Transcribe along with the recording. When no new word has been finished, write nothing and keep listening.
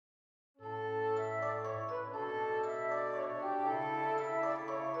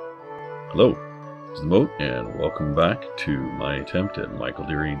Hello, this is the Moat, and welcome back to my attempt at Michael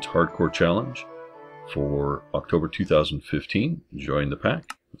Deering's Hardcore Challenge for October 2015. Join the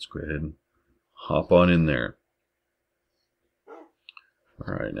pack. Let's go ahead and hop on in there.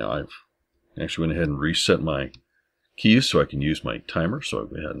 Alright, now I've actually went ahead and reset my keys so I can use my timer, so I'll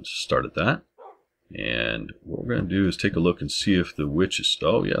go ahead and started that. And what we're going to do is take a look and see if the witch is still...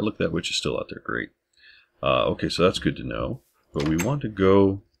 Oh yeah, look, that witch is still out there. Great. Okay, so that's good to know. But we want to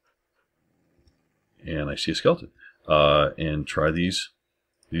go... And I see a skeleton. And try these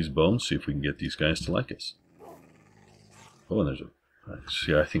bones, see if we can get these guys to like us. Oh, and there's a...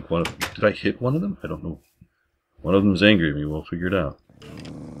 See, I think one of them... Did I hit one of them? I don't know. One of them is angry at me. We'll figure it out.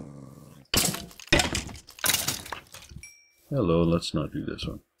 Hello, let's not do this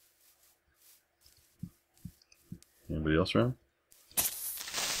one. Anybody else around?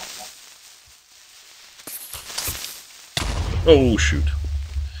 Oh, shoot.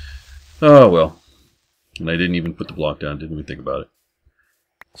 Oh, well. And I didn't even put the block down, didn't even think about it.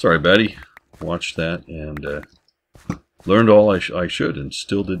 Sorry, Batty. Watched that and learned all I should and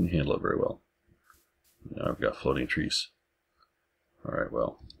still didn't handle it very well. Now I've got floating trees. Alright,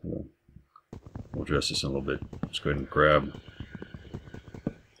 well, we'll address this in a little bit. Let's go ahead and grab...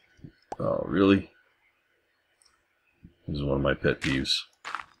 Oh, really? This is one of my pet peeves.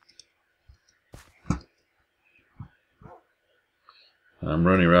 I'm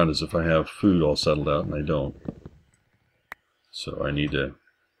running around as if I have food all settled out, and I don't. So I need to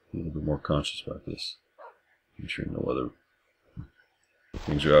be a little bit more conscious about this. Make sure no other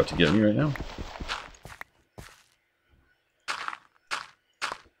things are out to get me right now.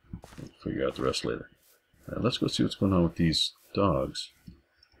 We'll figure out the rest later. Alright, let's go see what's going on with these dogs.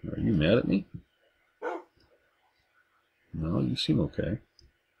 Are you mad at me? No, you seem okay.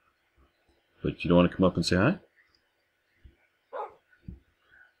 But you don't want to come up and say hi?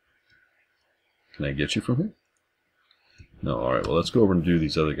 Can I get you from here? No, alright, well let's go over and do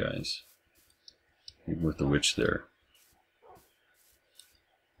these other guys. Even with the witch there.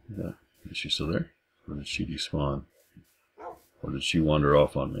 Yeah, is she still there? Or did she despawn? Or did she wander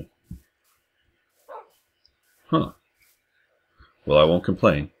off on me? Huh. Well, I won't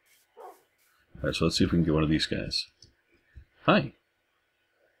complain. Alright, so let's see if we can get one of these guys. Hi.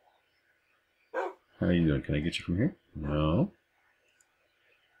 How are you doing? Can I get you from here? No.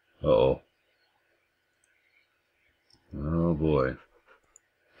 Uh-oh. Oh boy.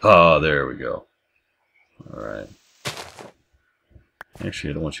 Ah, there we go. Alright.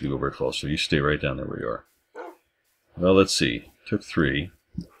 Actually, I don't want you to go very far, so you stay right down there where you are. Well, let's see. Took 3.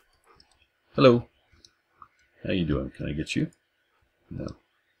 Hello. How you doing? Can I get you? No.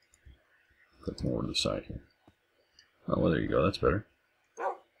 Put more to the side here. Oh, well, there you go. That's better.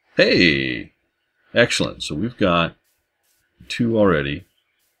 Hey! Excellent. So we've got 2 already.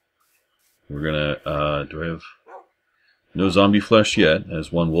 We're gonna, do I have... No zombie flesh yet,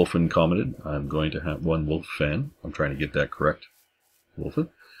 as one Wolfen commented. I'm going to have one Wolfen. I'm trying to get that correct. Wolfen.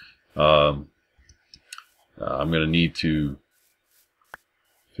 I'm going to need to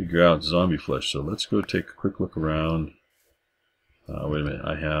figure out zombie flesh. So let's go take a quick look around. Wait a minute.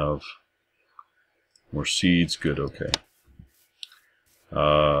 I have more seeds. Good. Okay.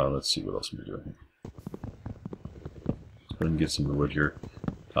 Let's see what else I'm doing. Let's go ahead and get some of the wood here.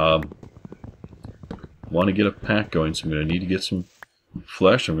 Want to get a pack going, so I'm going to need to get some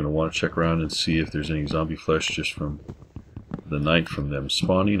flesh. I'm going to want to check around and see if there's any zombie flesh just from the night from them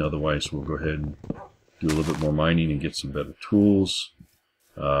spawning. Otherwise, we'll go ahead and do a little bit more mining and get some better tools.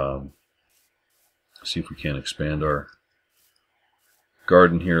 See if we can expand our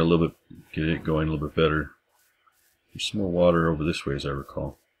garden here a little bit, get it going a little bit better. There's some more water over this way, as I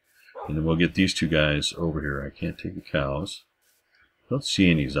recall. And then we'll get these 2 guys over here. I can't take the cows. I don't see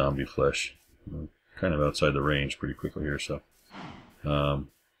any zombie flesh. Kind of outside the range pretty quickly here, so I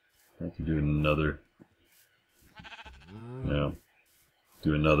can do another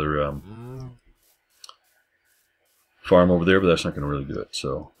farm over there, but that's not going to really do it.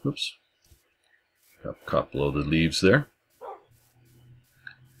 So, oops, got a couple of the leaves there.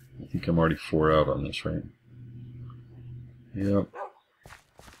 I think I'm already 4 out on this, right? Yep.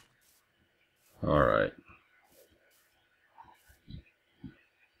 All right.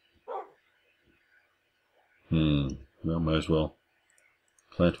 Well, might as well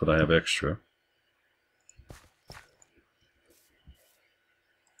plant what I have extra.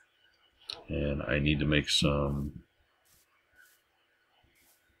 And I need to make some...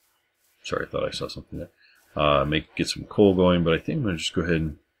 Sorry, I thought I saw something there. Get some coal going, but I think I'm going to just go ahead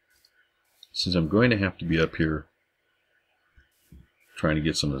and... Since I'm going to have to be up here trying to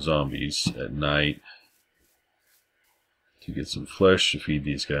get some of the zombies at night to get some flesh to feed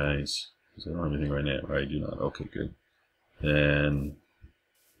these guys. Because I don't have anything right now. I do not. Okay, good. Then,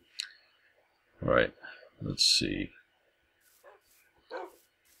 all right, let's see.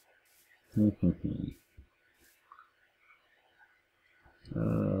 I'm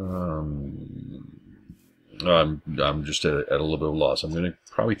just at a little bit of a loss. I'm going to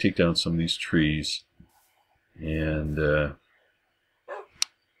probably take down some of these trees, and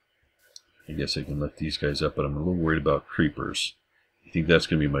I guess I can let these guys up, but I'm a little worried about creepers. I think that's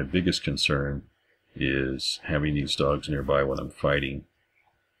going to be my biggest concern, is having these dogs nearby when I'm fighting.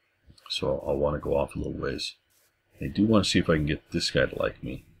 So I'll want to go off a little ways. I do want to see if I can get this guy to like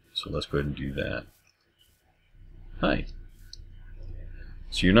me. So let's go ahead and do that. Hi.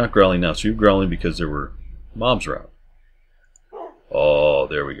 So you're not growling now. So you're growling because there were mobs around. Oh,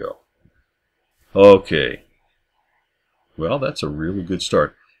 there we go. Okay. Well, that's a really good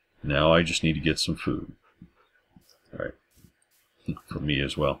start. Now I just need to get some food. Alright. For me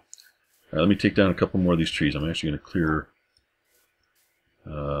as well. Alright, let me take down a couple more of these trees. I'm actually going to clear...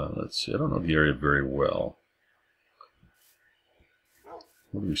 let's see. I don't know the area very well.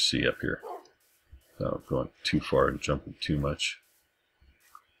 What do we see up here? Without going too far and jumping too much.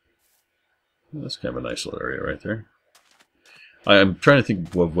 Well, that's kind of a nice little area right there. I'm trying to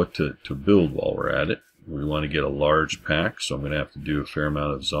think of what to build while we're at it. We want to get a large pack, so I'm going to have to do a fair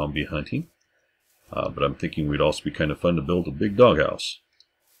amount of zombie hunting. But I'm thinking we'd also be kind of fun to build a big doghouse.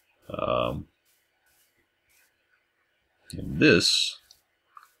 And this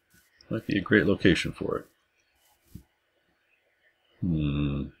might be a great location for it.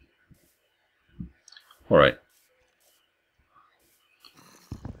 Alright.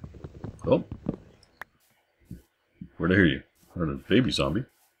 Oh. Where'd I hear you? I heard a baby zombie.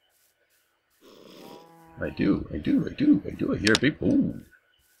 I do. I hear a baby. Ooh.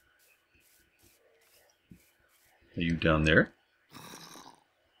 Are you down there? I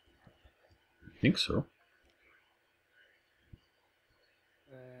think so.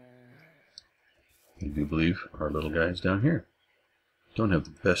 I do believe our little guy is down here. Don't have the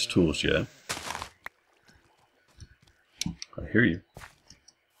best tools yet. I hear you.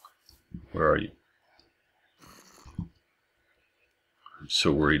 Where are you? I'm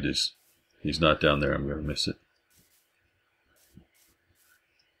so worried he's not down there. I'm going to miss it.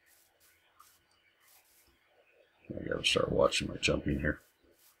 I got to start watching my jumping here.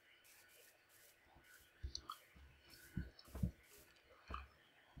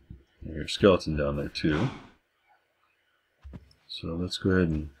 There's a skeleton down there too. So let's go ahead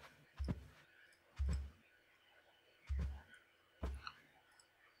and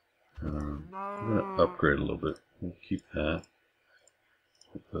I'm going to upgrade a little bit. We'll keep that.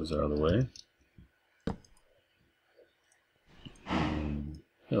 Put those out of the way. And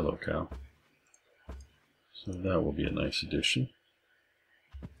hello, cow. So that will be a nice addition.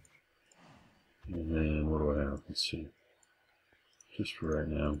 And then what do I have? Let's see. Just for right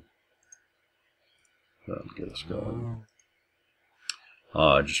now. That'll get us going.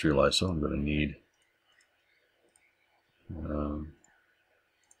 I just realized, so I'm going to need a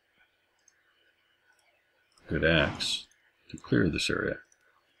good axe to clear this area.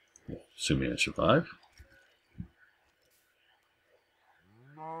 Assuming I survive.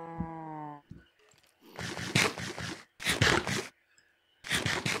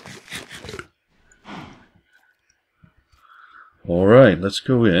 Alright, let's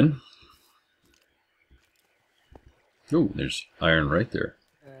go in. Oh, there's iron right there.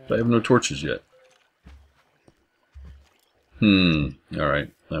 But I have no torches yet.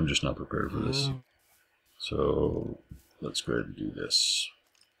 Alright, I'm just not prepared for this. So, let's go ahead and do this.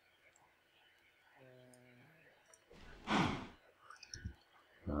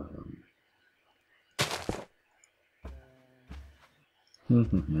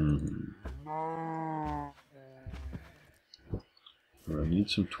 I need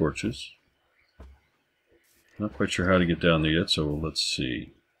some torches. Not quite sure how to get down there yet, so let's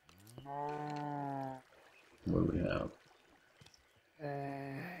see. What do we have?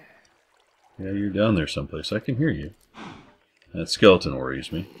 Yeah, you're down there someplace. I can hear you. That skeleton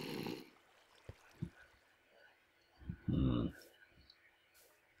worries me.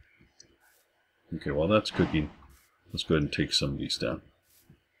 Okay, while that's cooking, let's go ahead and take some of these down.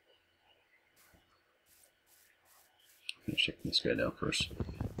 Let's check this guy down first.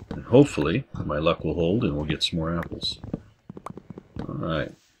 And hopefully, my luck will hold and we'll get some more apples.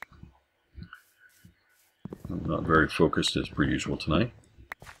 Alright. I'm not very focused as per usual tonight,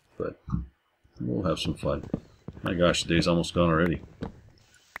 but we'll have some fun. My gosh, the day's almost gone already.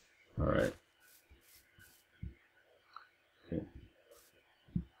 Alright.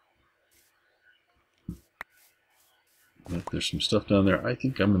 Okay. there's some stuff down there. I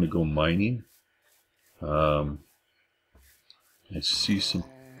think I'm going to go mining. I see some...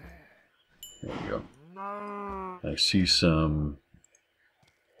 There we go. I see some...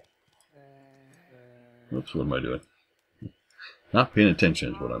 Oops, what am I doing? Not paying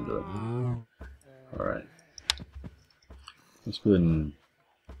attention is what I'm doing. Alright. Let's go ahead and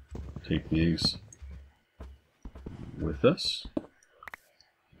take these with us.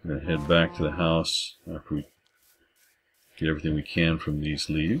 We're going to head back to the house after we get everything we can from these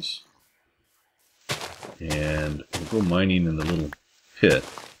leaves. And we'll go mining in the little pit.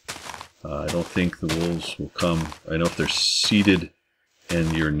 I don't think the wolves will come. I know if they're seated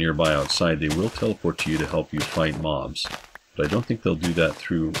and you're nearby outside, they will teleport to you to help you fight mobs. But I don't think they'll do that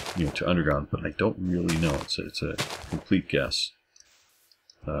through, to underground. But I don't really know. It's a complete guess.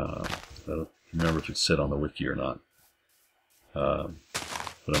 I don't remember if it's said on the wiki or not.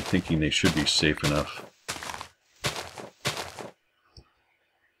 But I'm thinking they should be safe enough.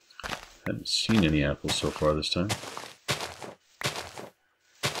 Haven't seen any apples so far this time.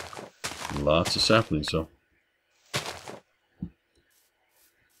 Lots of saplings though.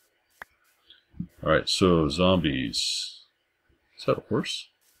 Alright, so zombies. Is that a horse?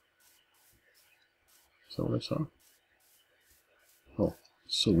 Is that what I saw? Oh,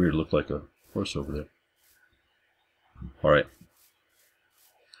 it's so weird. It looked like a horse over there. Alright.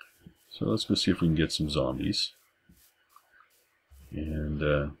 So let's go see if we can get some zombies. And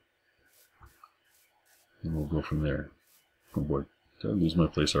then we'll go from there. Oh boy, did I lose my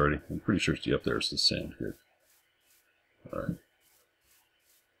place already? I'm pretty sure it's up there. It's the sand here. Alright.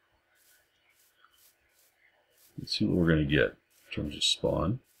 Let's see what we're going to get in terms of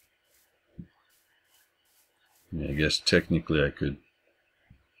spawn. I guess technically I could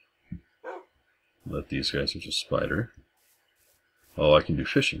let these guys, there's a spider. Oh, I can do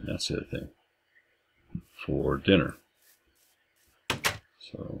fishing, that's the other thing. For dinner.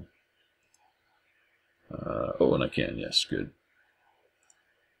 So, oh, and I can, yes, good.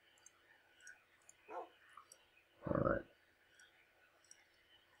 Alright.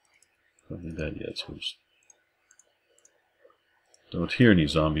 Don't need that yet, so just don't hear any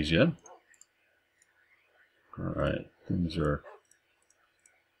zombies yet. Alright, things are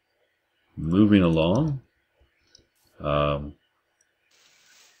moving along.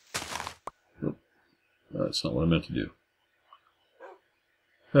 That's not what I meant to do.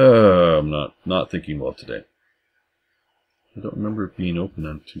 I'm not thinking well today. I don't remember it being open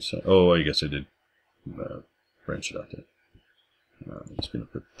on two sides. Oh, I guess I did branch it out there. I'm just going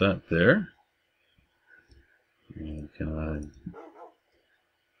to put that there. And can I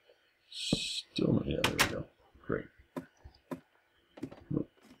still... Yeah, there we go. Great.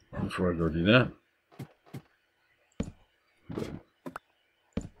 Before I go do that. Good.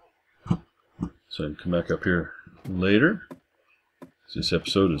 So I can come back up here later. This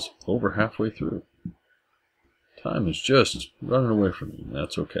episode is over halfway through. Time is just running away from me, and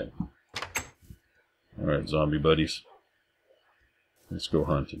that's okay. Alright, zombie buddies. Let's go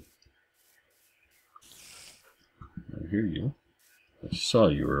hunting. I hear you. I saw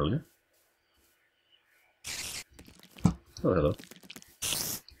you earlier. Oh, hello.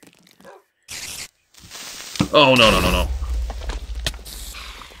 Oh, no.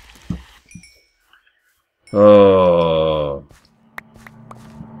 Oh.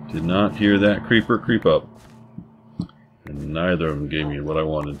 Did not hear that creeper creep up. And neither of them gave me what I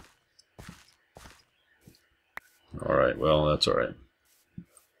wanted. Alright, well, that's alright.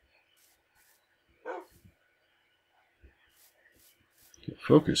 Get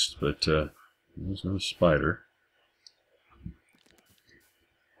focused, but there's no spider.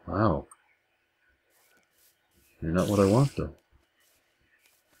 Wow. You're not what I want, though.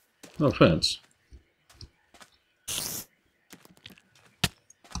 No offense.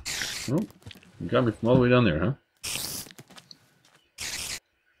 Oh, you got me from all the way down there, huh?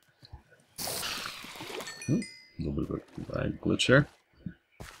 Oh, a little bit of a lag glitch there.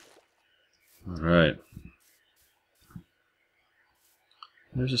 Alright.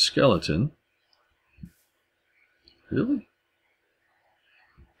 There's a skeleton. Really?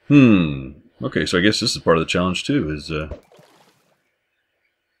 Okay, so I guess this is part of the challenge too, is will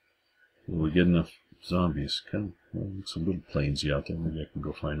we get enough zombies? Kind of some little plainsy out there. Maybe I can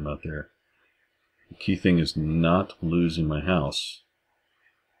go find them out there. The key thing is not losing my house.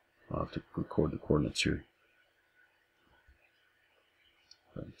 I'll have to record the coordinates here.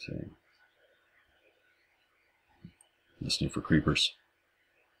 Listening for creepers.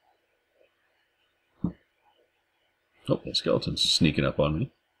 Oh, that skeleton's sneaking up on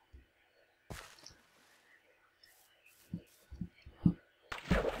me.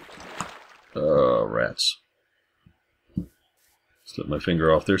 Rats. Slip my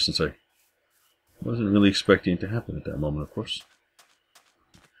finger off there since I wasn't really expecting it to happen at that moment, of course.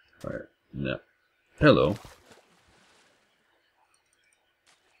 Alright, now, hello.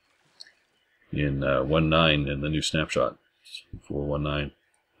 In 1.9 in the new snapshot, 4.19,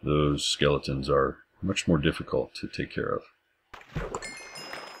 those skeletons are much more difficult to take care of.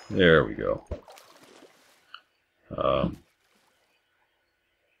 There we go.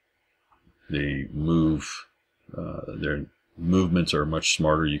 They move, their movements are much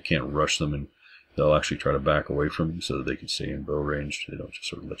smarter. You can't rush them, and they'll actually try to back away from you so that they can stay in bow range. They don't just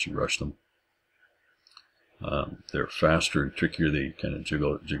sort of let you rush them. They're faster and trickier. They kind of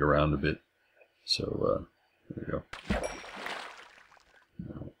jig around a bit. So there we go.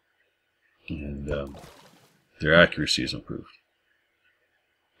 And their accuracy is improved.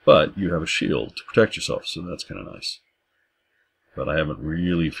 But you have a shield to protect yourself, so that's kind of nice. But I haven't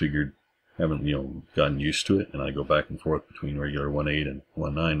really gotten used to it, and I go back and forth between regular 1.8 and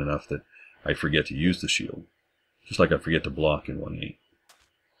 1.9 enough that I forget to use the shield. Just like I forget to block in 1.8.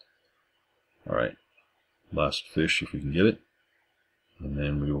 Alright, last fish if we can get it. And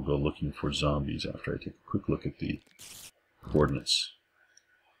then we will go looking for zombies after I take a quick look at the coordinates.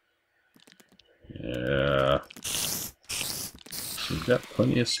 Yeah. So we've got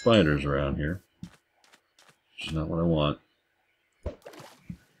plenty of spiders around here, which is not what I want.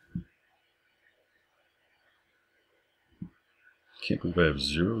 Can't believe I have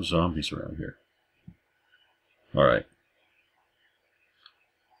 0 zombies around here. Alright.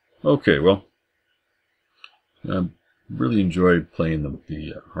 Okay, well, I really enjoy playing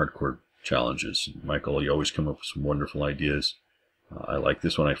the hardcore challenges. Michael, you always come up with some wonderful ideas. I like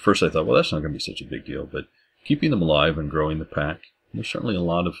this one. At first I thought, well, that's not going to be such a big deal, but keeping them alive and growing the pack, there's certainly a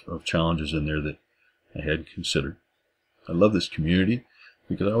lot of challenges in there that I hadn't considered. I love this community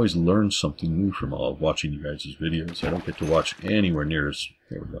because I always learn something new from all of watching you guys' videos. I don't get to watch anywhere near as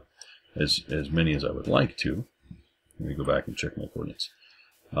many as I would like to. Let me go back and check my coordinates.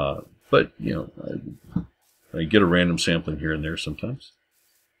 But, you know, I get a random sampling here and there sometimes.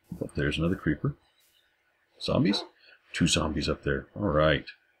 Oh, there's another creeper. Zombies? 2 zombies up there. Alright.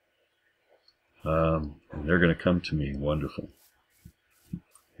 And they're going to come to me. Wonderful.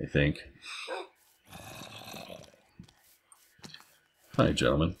 I think. Hi,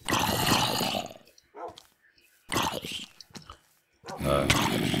 gentlemen.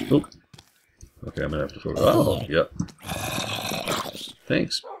 Oh. Okay, I'm going to have to focus. Oh, yep.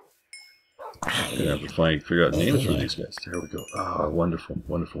 Thanks. I'm going to have to figure out names for these guys. There we go. Ah, wonderful,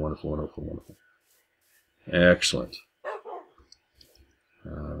 wonderful, wonderful, wonderful, wonderful. Excellent.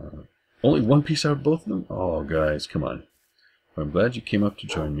 Only 1 piece out of both of them? Oh, guys, come on. I'm glad you came up to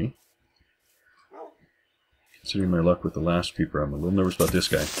join me. Considering my luck with the last peeper, I'm a little nervous about this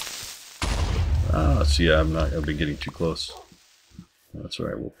guy. Ah, see, I've been getting too close. That's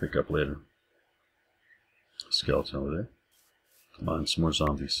alright, we'll pick up later. Skeleton over there. Come on, some more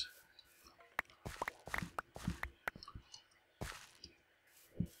zombies.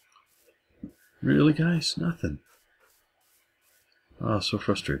 Really, guys? Nothing. Ah, so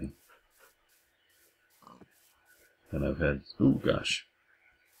frustrating. And I've had... Oh, gosh.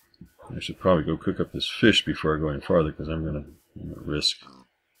 I should probably go cook up this fish before I go any farther, because I'm going to risk.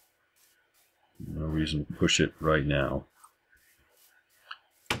 No reason to push it right now.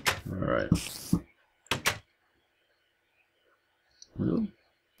 Alright. Really?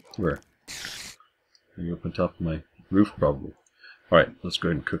 Where? Are you up on top of my roof? Probably. Alright, let's go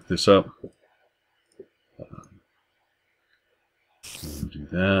ahead and cook this up. Do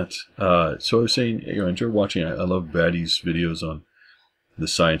that. So I was saying, you know, I enjoy watching. I love Batty's videos on the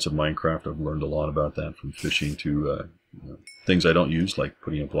science of Minecraft. I've learned a lot about that, from fishing to you know, things I don't use, like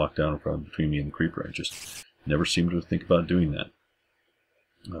putting a block down in front between me and the creeper. I just never seem to think about doing that.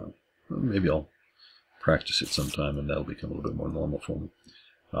 Maybe I'll practice it sometime, and that'll become a little bit more normal for me.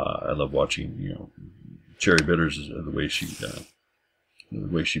 I love watching, you know, Cherry Bitters, the way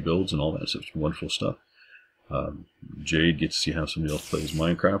she builds and all that stuff. It's wonderful stuff. Jade gets to see how somebody else plays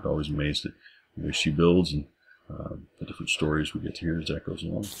Minecraft. Always amazed at the way she builds and the different stories we get to hear as that goes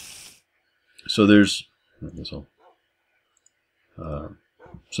along. So there's, so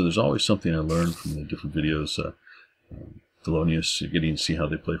there's always something I learn from the different videos. Thelonious, getting to see how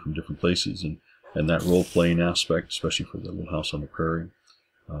they play from different places, and that role-playing aspect, especially for the Little House on the Prairie.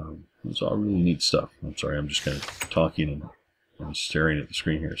 It's all really neat stuff. I'm sorry, I'm just kind of talking and I'm staring at the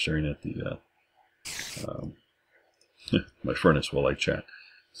screen here, staring at the my furnace while I chat.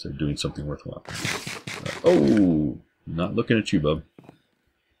 So doing something worthwhile. Oh, not looking at you, bub.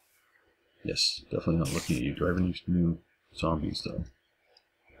 Yes, definitely not looking at you. Do I have any new zombies, though?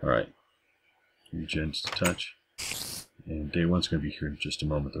 Alright. Regens to touch. And day one's going to be here in just a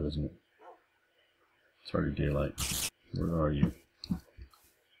moment, though, isn't it? It's already daylight. Where are you?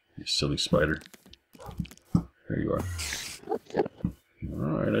 You silly spider. There you are.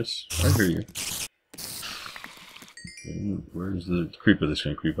 Alright, I hear you. Where's the creeper that's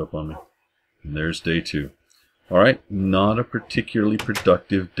going to creep up on me? And there's day 2. Alright, not a particularly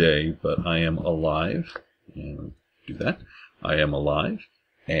productive day, but I am alive. And do that. I am alive.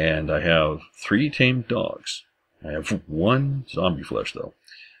 And I have 3 tamed dogs. I have 1 zombie flesh, though.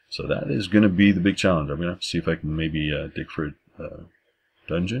 So that is going to be the big challenge. I'm going to have to see if I can maybe dig for a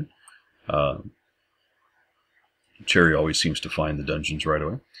dungeon. Cherry always seems to find the dungeons right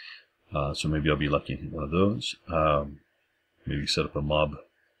away. So maybe I'll be lucky in one of those. Maybe set up a mob.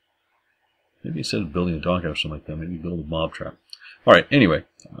 Maybe instead of building a doghouse or something like that, maybe build a mob trap. Alright, anyway,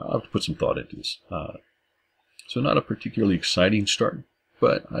 I'll have to put some thought into this. So not a particularly exciting start,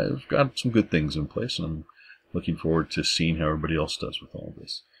 but I've got some good things in place, and I'm looking forward to seeing how everybody else does with all of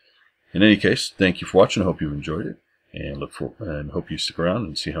this. In any case, thank you for watching. I hope you enjoyed it, and hope you stick around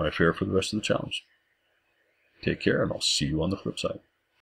and see how I fare for the rest of the challenge. Take care, and I'll see you on the flip side.